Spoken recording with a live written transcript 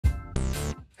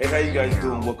Hey, how you guys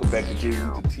doing? Welcome back to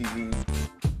JB TV.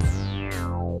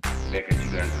 Back at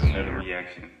you guys with another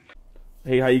reaction.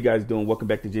 Hey, how you guys doing? Welcome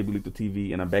back to JB Lethal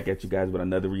TV, and I'm back at you guys with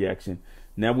another reaction.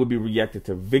 Now we'll be reacting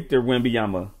to Victor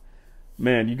Wembanyama.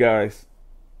 Man, you guys,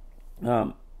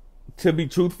 to be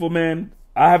truthful, man,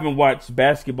 I haven't watched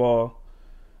basketball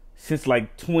since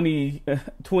like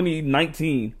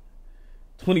 2019,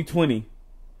 2020.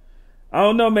 I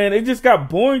don't know, man. It just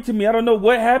got boring to me. I don't know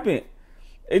what happened.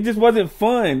 It just wasn't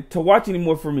fun to watch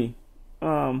anymore for me.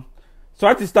 So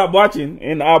I just stopped watching,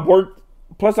 and I worked.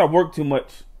 Plus, I worked too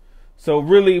much. So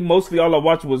really, mostly all I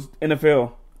watched was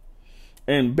NFL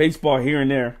and baseball here and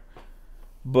there.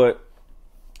 But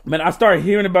man, I started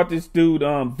hearing about this dude,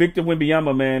 Victor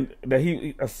Wembanyama, man, that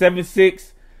he a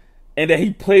 7'6", and that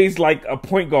he plays like a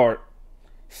point guard.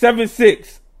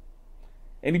 7'6",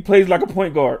 and he plays like a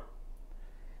point guard.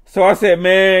 So I said,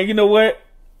 man, you know what?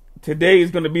 Today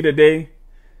is gonna be the day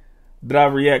that I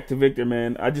react to Victor,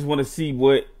 man. I just want to see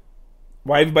why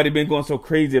everybody been going so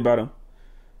crazy about him.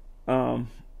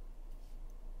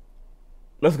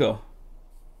 Let's go.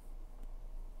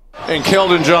 And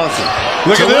Keldon Johnson.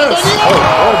 Look at this.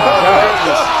 Oh my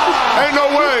God. Ain't no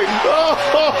way.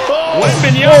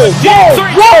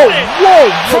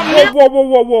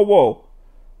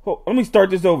 Whoa. Let me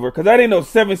start this over, because that ain't no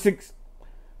 7'6".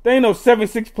 There ain't no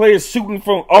 7'6" players shooting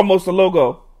from almost a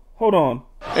logo. Hold on.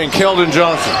 And Keldon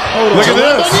Johnson. Look at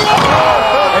this.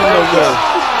 Ain't no way.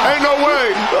 Ain't no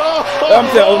way. I'm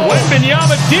telling you.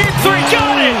 Wembanyama deep three,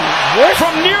 got it! What?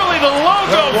 From nearly the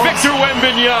logo, Victor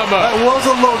Wembanyama. That was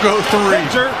a logo three.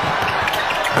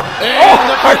 Oh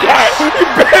my God!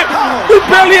 He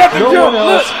barely had to No jump.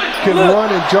 one else can Look. run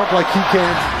and jump like he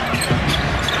can.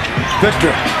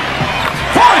 Victor.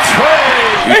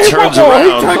 He turned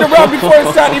around before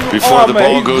his shot even. Before the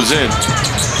ball goes in.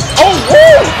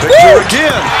 Victor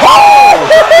again.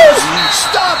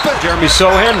 Stop it! Jeremy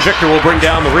Sohan, Victor will bring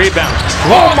down the rebound. Oh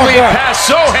Long my lead God. pass,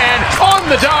 Sohan on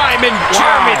the dime, and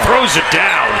Jeremy throws it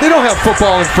down. They don't have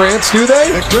football in France, do they?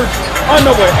 Victor. Oh,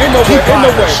 no way. Ain't no way. Ain't no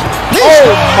way.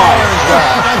 Oh my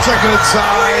God. That's a good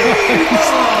sign.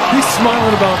 He's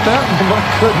smiling about that. Oh my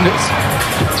goodness.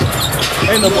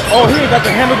 Ain't no way. Oh, he ain't got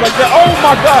the handles like that. Oh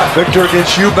my God. Victor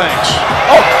against Eubanks.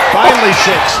 Oh, Finally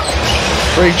six.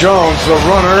 Ray Jones, the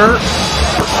runner.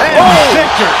 And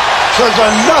Victor says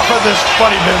enough of this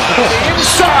funny business.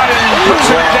 Inside and puts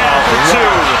it down for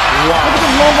two. look at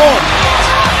them long arms.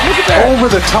 Look at that. Over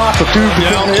the top of dude.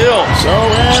 Downhill. So,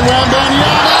 and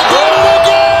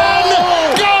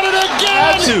Wembanyama got it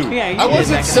again. I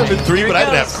wasn't 7'3", but I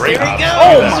didn't have great odds.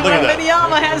 Oh my Look at that.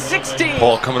 Wembanyama has 16.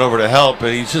 Paul coming over to help,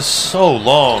 but he's just so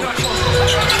long.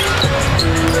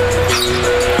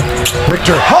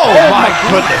 Victor, oh my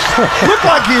goodness. Looked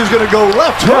like he was going to go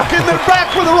left hook and then back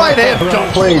with the right hand.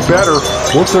 They're playing better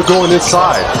once they're going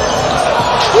inside.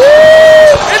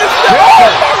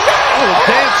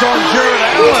 Dance on Jared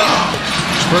Allen.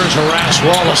 Spurs harass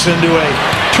Wallace into a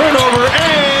turnover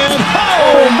and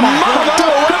oh my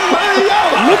God.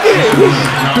 Look at it.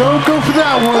 Don't go for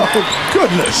that one.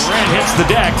 Goodness. Grant hits the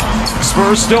deck.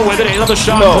 Spurs still with it. Another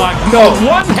shot clock. No.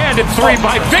 One-handed three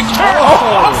by Victor.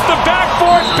 Off the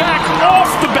backboard. Back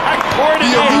off the backboard.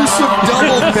 The elusive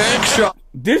double bank shot.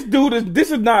 This dude is.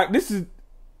 This is not. This is.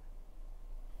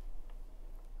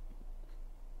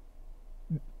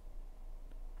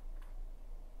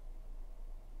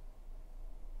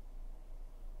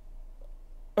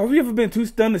 Have you ever been too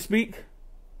stunned to speak?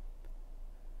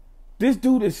 This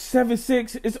dude is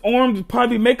 7'6". His arms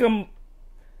probably make him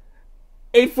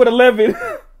 8'11".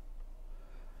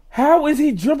 How is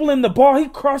he dribbling the ball? He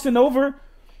crossing over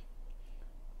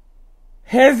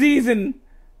HES and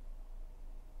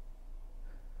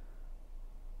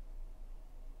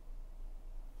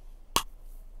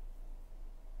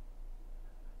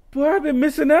boy, I've been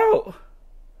missing out.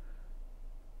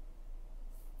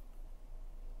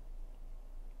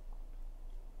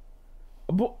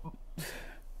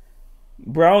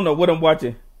 Bro, I don't know what I'm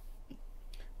watching.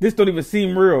 This don't even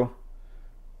seem real.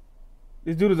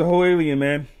 This dude is a whole alien,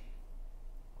 man.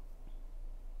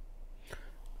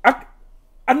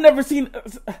 I've never seen.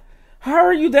 How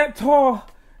are you that tall,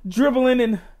 dribbling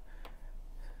and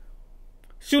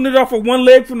shooting it off with one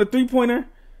leg from the three-pointer?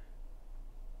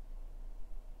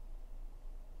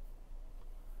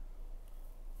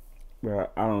 Bro,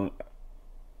 I don't.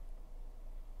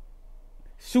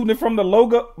 Shooting it from the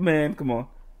logo, man. Come on.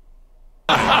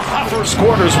 First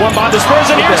quarter's won by the Spurs,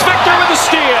 and here's Victor with the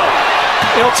steal.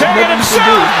 He'll take it himself.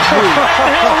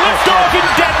 He'll lift off and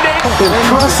detonate.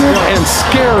 Impressive and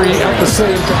scary at the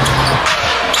same time.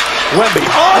 Wemby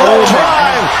on the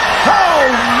drive. Oh,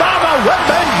 not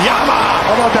Wembanyama.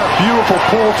 How about that beautiful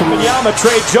pull to the Wembanyama,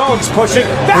 Trey Jones pushing.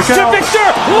 Back to Victor.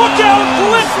 Look out.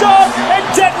 Liftoff and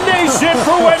detonation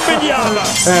for Wembanyama.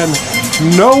 And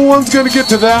no one's going to get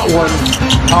to that one.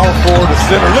 Power forward to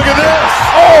center. Look at this!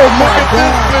 Oh my Look at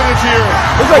this finish here!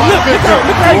 It's like,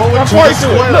 look how far he's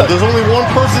doing. Look. There's only one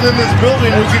person in this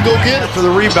building who can go get it for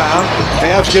the rebound.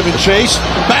 Habs giving chase.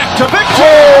 Back to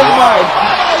Victor! Oh my!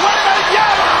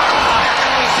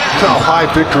 Look how high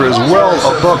Victor is, well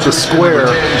above the square.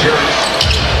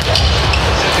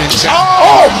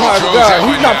 Oh my God!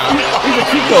 He's a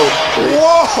Chico.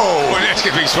 Whoa! Well, that's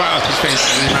a big smile on his face.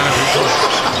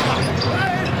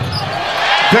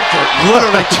 Victor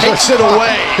literally takes it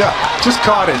away. Yeah, just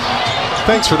caught it.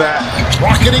 Thanks for that.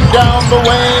 Rocketing down the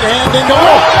lane and into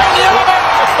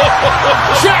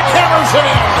Jackhammers it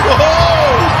in.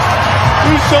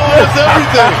 He showing us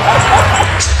everything.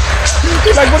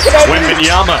 He's like, what can I do?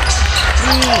 Wembanyama.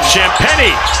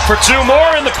 Champagny for two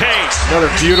more in the paint. Another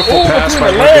beautiful pass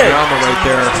by between the legs. Wembanyama right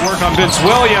there. Work on Vince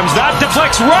Williams. That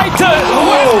deflects right to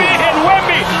Wemby, and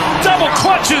Wemby double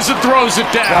clutches and throws it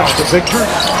down. Watch the Victor.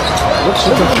 Looks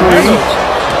at the three.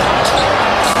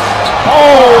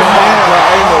 Oh my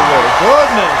God!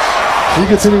 Goodness. If he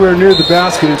gets anywhere near the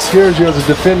basket, it scares you as a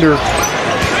defender.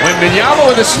 Wembanyama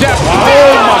with a step.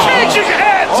 Changing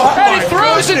heads, and he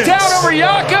throws it down over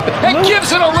Jakob and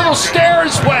gives it a little stare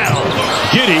as well.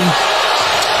 Giddy.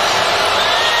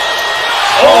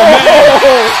 Oh man!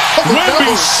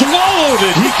 Wemby swallowed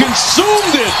it. He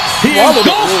consumed it. He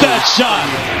engulfed that shot.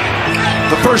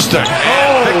 The first thing.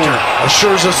 Victor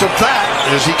assures us of that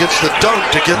as he gets the dunk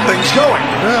to get things going.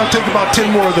 Well, I'll take about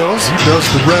 10 more of those. He does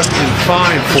the rest in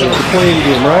fine for the playing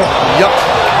game, right? Yep.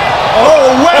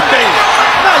 Oh, Wemby!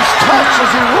 Nice touch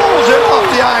as he rolls it off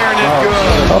the iron and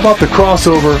good. How about the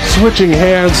crossover, switching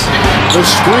hands? The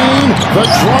screen, the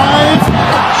drive.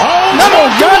 Oh,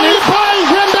 knocked away by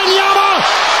Wembanyama!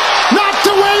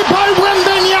 Knocked away by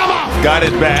Wembanyama! Got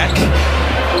it back.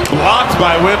 Blocked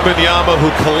by Wembanyama,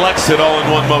 who collects it all in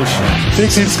one motion.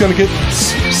 Thinks he's going to get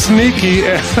sneaky.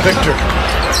 Victor.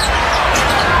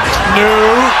 No.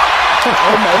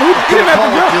 Oh my! Who didn't have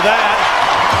to Do jump? that.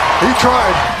 He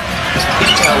tried.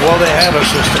 Well, they have a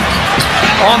system.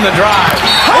 On the drive.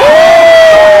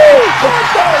 Oh!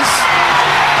 Goodness!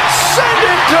 Send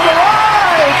it to the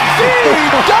line!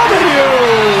 VW!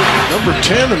 Number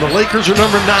 10, and the Lakers are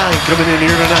number 9 coming in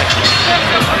here tonight.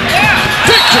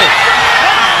 Victor!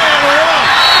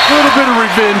 A little bit of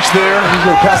revenge there. He's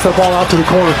going to pass that ball out to the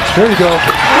corner. There you go. A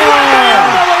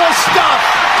little stuff!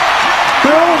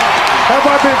 Bill, have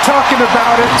I been talking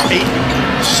about it? 8.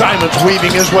 Simon's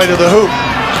weaving his way to the hoop.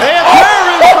 And there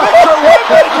is Victor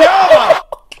Wembanyama!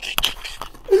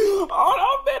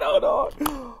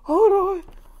 Hold on.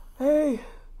 Hey.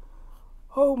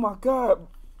 Oh my God.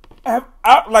 I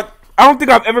don't think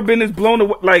I've ever been this blown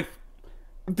away. Like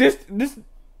this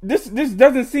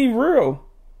doesn't seem real.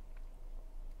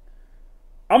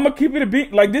 I'm gonna keep it a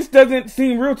beat. Like, this doesn't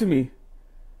seem real to me.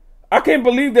 I can't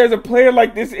believe there's a player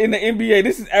like this in the NBA.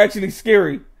 This is actually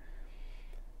scary.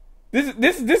 This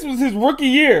was his rookie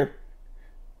year.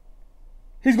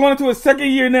 He's going into his second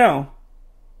year now.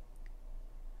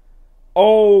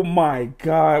 Oh my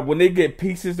God. When they get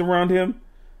pieces around him,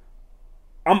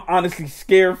 I'm honestly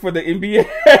scared for the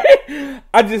NBA.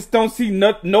 I just don't see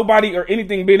nobody or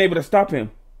anything being able to stop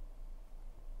him.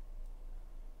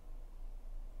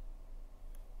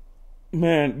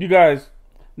 Man, you guys.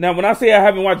 Now, when I say I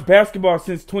haven't watched basketball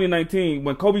since 2019,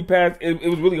 when Kobe passed, it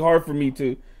was really hard for me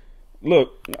to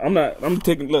look. I'm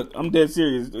dead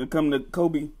serious. Coming to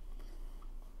Kobe.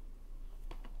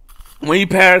 When he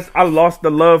passed, I lost the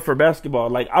love for basketball.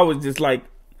 Like, I was just like,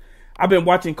 I've been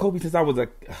watching Kobe since I was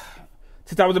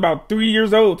about 3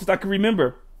 years old, since I can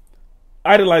remember.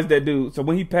 Idolized that dude. So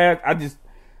when he passed, I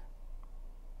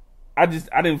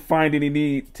didn't find any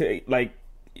need to like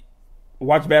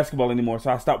watch basketball anymore. So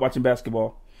I stopped watching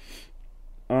basketball.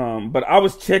 But I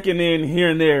was checking in here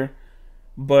and there,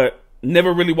 but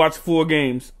never really watched full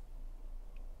games.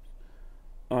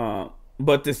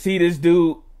 But to see this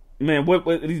dude, man,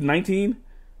 what he's 19?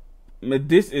 Man,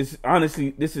 this is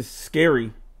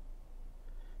scary.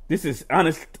 This is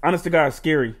honest to God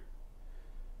scary.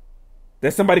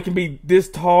 That somebody can be this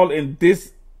tall and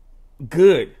this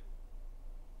good.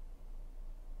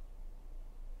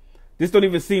 This don't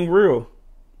even seem real.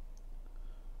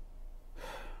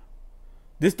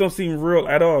 This don't seem real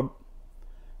at all.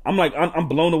 I'm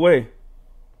blown away.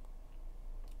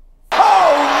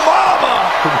 Oh, mama!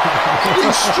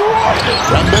 Destroyed it.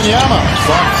 Wembanyama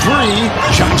from 3.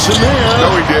 Johnson there.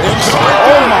 No, he didn't.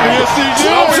 Oh, my. Yes, he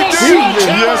did. No, he did.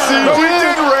 Yes, he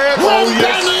did, Rand.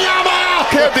 Wembanyama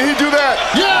Kev, did he do that?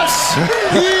 Yes,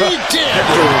 he did.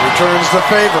 Victor returns the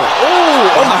favor.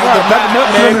 Oh my God, not the I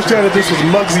nutmeg. understand that this was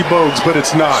Muggsy Bogues, but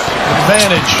it's not.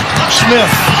 Advantage.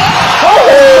 Smith.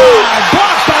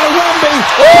 Blocked by Wemby.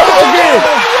 Again.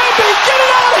 Wemby, get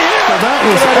it out of here. That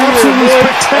was absolutely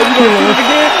spectacular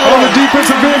on the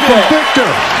defensive end from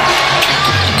Victor.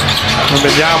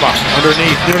 Wembanyama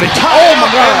underneath. Oh my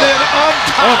God. And then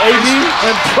AD.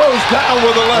 and throws down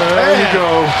with the left There you hand.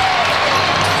 go.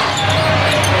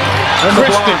 And the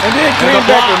block. And then came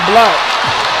back and blocked.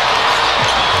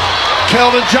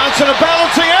 Keldon Johnson a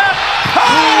balancing act.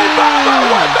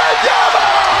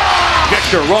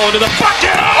 Victor rolling to the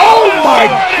bucket. Oh my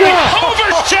God.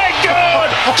 Overshake good.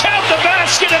 Count the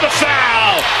basket and the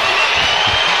foul.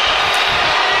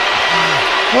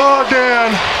 Oh,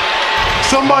 Dan.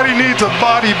 Somebody needs a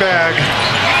body bag.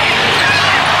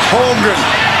 Holmgren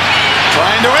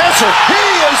trying to answer. He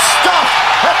is stuffed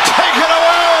and taken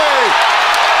away.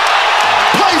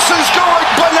 Place is going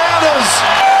bananas.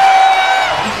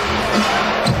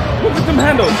 Look at them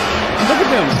handles. Look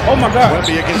at them. Oh my God.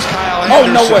 Wemby against Kyle Oh,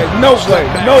 Anderson. no way. No way.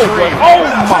 No way. Oh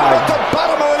my. At the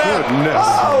bottom of the net. Goodness.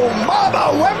 Oh,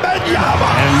 Mama Wembanyama.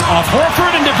 And off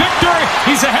Horford into Victor.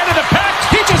 He's ahead of the pack.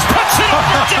 He just puts it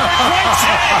over Derek White's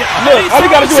head. Look, all you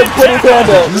gotta do is put his hand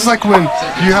up. This is like when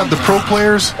you have the pro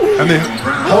players and they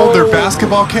hold their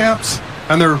basketball caps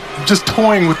and they're just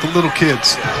toying with the little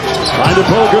kids. Trying to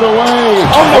poke it away.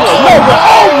 Oh no, no,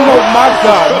 oh my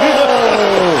God.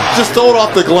 Just throw it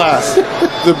off the glass.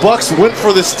 The Bucks went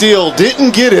for the steal,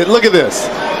 didn't get it. Look at this.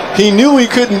 He knew he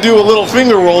couldn't do a little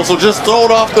finger roll, so just throw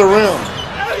it off the rim.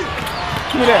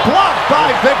 Blocked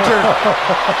by Victor.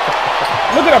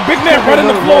 Look at a big man running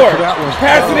the floor.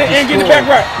 Passing it and getting it back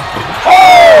right.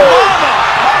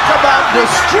 Talk about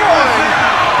destroying.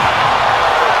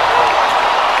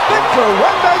 Victor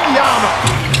Wembanyama.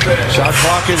 Shot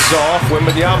clock is off.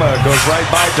 Wembanyama goes right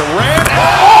by Durant.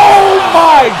 Oh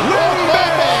my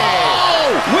Wemby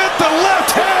with the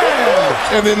left hand.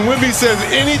 And then Wemby says,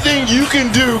 anything you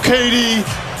can do, KD,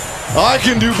 I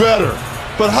can do better.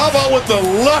 But how about with the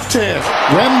left hand?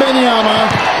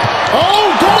 Wembanyama.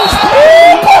 Oh, goes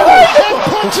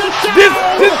This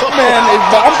man is.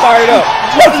 I'm fired up.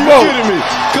 Let's Are you go. kidding me?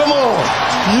 Come on.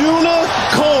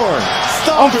 Unicorn.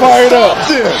 Stop I'm it. fired Stop up.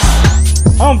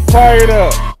 this. I'm fired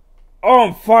up. Oh,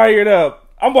 I'm fired up.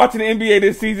 I'm watching the NBA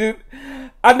this season.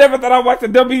 I never thought I'd watch the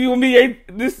WNBA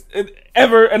this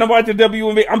ever, and I'm watching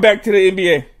WNBA. I'm back to the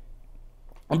NBA.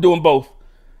 I'm doing both.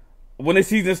 When the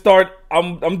season start,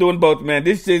 I'm doing both, man.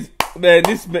 This has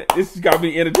got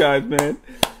me energized, man.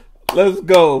 Let's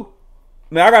go,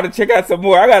 man. I gotta check out some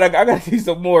more. I gotta see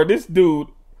some more. This dude,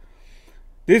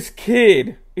 this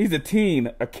kid, he's a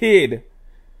kid,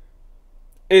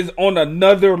 is on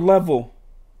another level.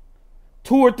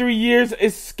 2 or 3 years,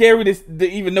 it's scary to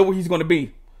even know where he's gonna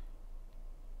be.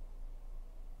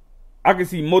 I can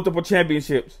see multiple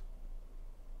championships,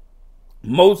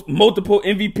 multiple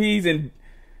MVPs, and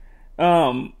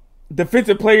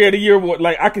defensive player of the year.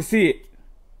 Like, I can see it.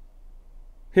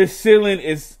 His ceiling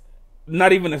is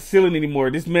not even a ceiling anymore.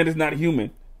 This man is not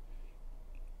human.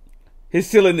 His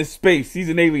ceiling is space. He's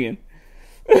an alien.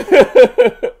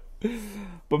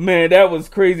 But man, that was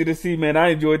crazy to see, man.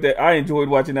 I enjoyed that. I enjoyed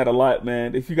watching that a lot,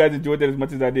 man. If you guys enjoyed that as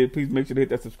much as I did, please make sure to hit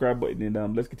that subscribe button,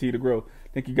 and let's continue to grow.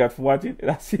 Thank you guys for watching,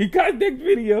 and I'll see you guys next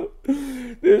video.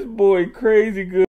 This boy crazy good.